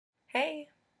Hey,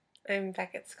 I'm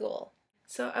back at school.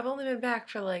 So I've only been back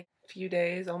for like a few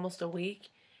days, almost a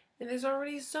week, and there's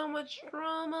already so much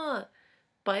drama.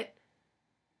 But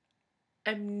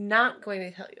I'm not going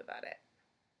to tell you about it.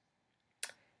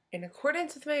 In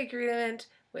accordance with my agreement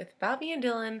with Bobby and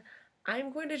Dylan,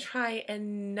 I'm going to try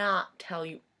and not tell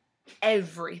you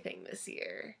everything this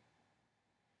year.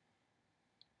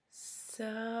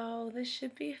 So this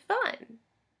should be fun.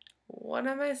 What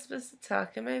am I supposed to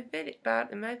talk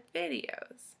about in my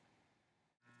videos?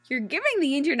 You're giving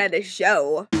the internet a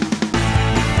show.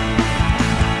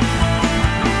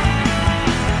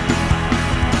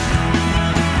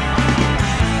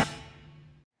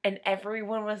 And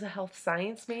everyone was a health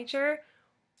science major,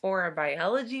 or a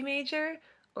biology major,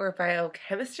 or a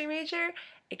biochemistry major,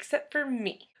 except for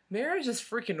me. Marriage is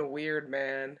freaking weird,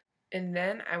 man. And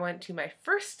then I went to my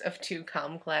first of 2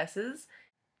 comm classes,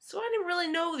 so I didn't really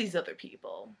know these other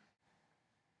people.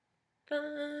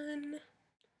 Fun.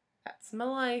 That's my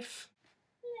life.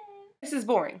 This is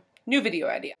boring. New video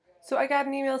idea. So I got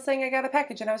an email saying I got a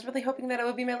package, and I was really hoping that it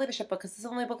would be my leadership book, because it's the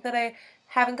only book that I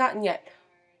haven't gotten yet.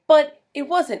 But it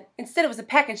wasn't. Instead, it was a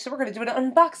package, so we're going to do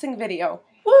an unboxing video.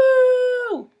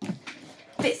 Woo!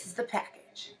 This is the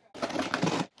package.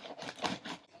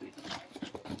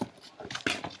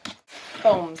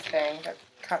 Foam thing that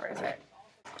covers it.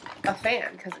 A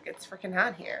fan, because it gets freaking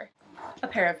hot here. A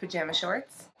pair of pajama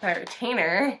shorts. A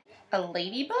retainer. A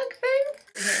ladybug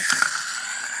thing? Here.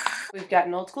 We've got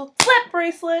an old school slap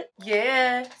bracelet.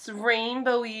 Yeah, it's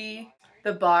rainbowy.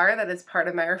 The bar that is part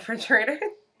of my refrigerator.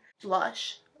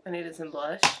 Blush. I needed some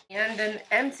blush. And an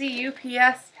empty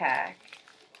UPS pack.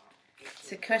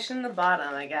 To cushion the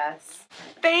bottom, I guess.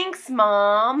 Thanks,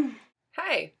 Mom!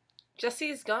 Hi.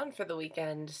 Jesse's gone for the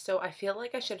weekend, so I feel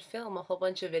like I should film a whole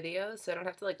bunch of videos so I don't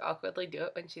have to like awkwardly do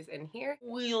it when she's in here.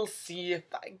 We'll see if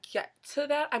I get to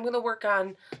that. I'm gonna work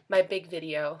on my big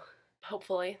video,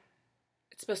 hopefully.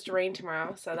 It's supposed to rain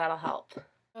tomorrow, so that'll help.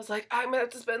 I was like, I'm gonna have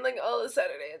to spend like all of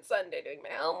Saturday and Sunday doing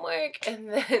my homework, and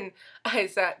then I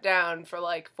sat down for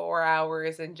like 4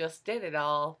 hours and just did it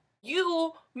all.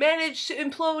 You managed to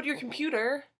implode your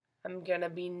computer. I'm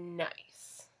gonna be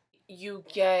nice. You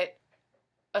get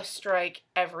a strike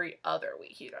every other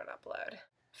week you don't upload,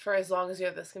 for as long as you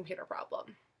have this computer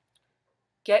problem.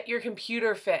 Get your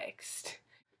computer fixed.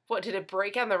 What, did it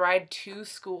break on the ride to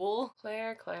school?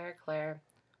 Claire, Claire, Claire.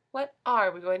 What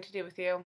are we going to do with you?